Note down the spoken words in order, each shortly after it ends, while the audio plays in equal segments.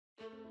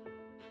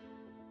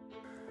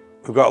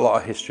We've got a lot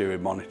of history with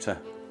Monitor.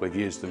 We've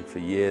used them for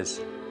years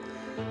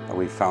and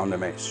we've found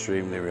them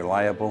extremely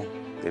reliable.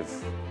 The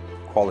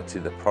quality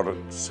of the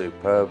product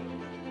superb,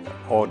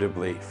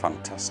 audibly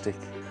fantastic.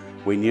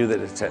 We knew that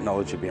the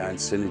technology behind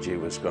Cinergy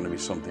was going to be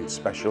something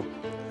special.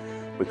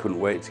 We couldn't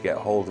wait to get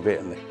hold of it,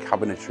 and the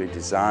cabinetry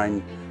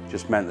design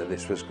just meant that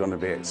this was going to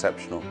be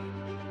exceptional.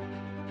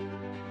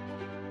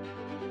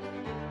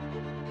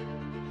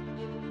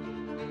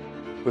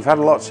 We've had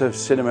lots of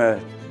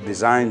cinema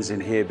designs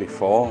in here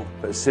before,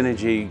 but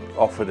Cinergy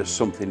offered us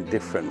something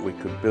different. We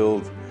could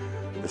build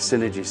the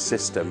Cinergy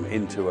system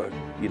into a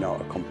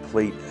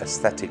complete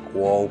aesthetic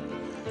wall.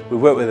 We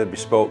worked with a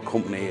bespoke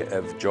company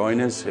of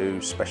joiners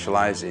who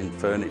specialise in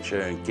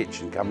furniture and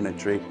kitchen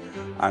cabinetry,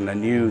 and I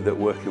knew that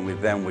working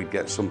with them we'd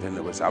get something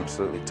that was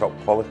absolutely top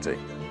quality.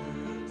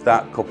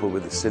 That coupled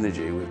with the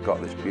Cinergy, we've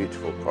got this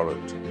beautiful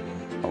product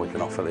and we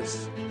can offer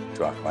this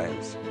to our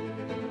clients.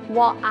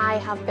 What I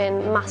have been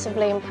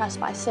massively impressed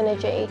by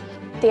Cinergy,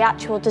 the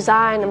actual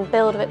design and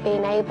build of it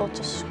being able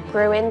to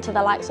screw into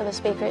the likes of a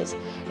speaker,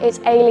 it's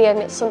alien,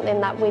 it's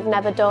something that we've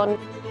never done.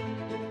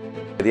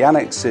 The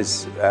Annexe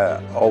has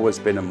always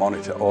been a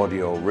Monitor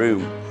audio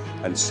room,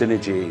 and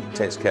Cinergy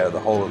takes care of the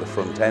whole of the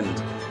front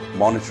end.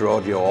 Monitor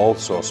audio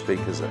also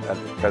speakers are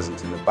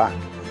present in the back,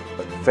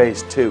 but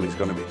phase 2 is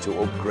going to be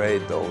to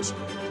upgrade those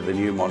to the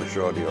new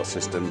Monitor audio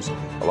systems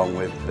along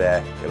with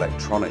their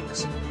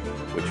electronics,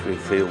 which we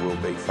feel will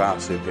be far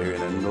superior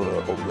and another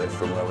uplift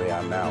from where we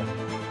are now.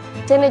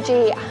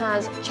 Cinergy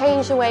has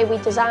changed the way we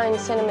design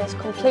cinemas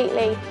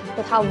completely.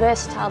 With how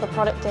versatile the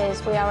product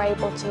is, we are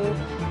able to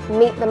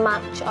meet the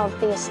match of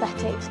the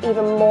aesthetics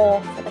even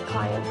more for the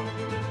client.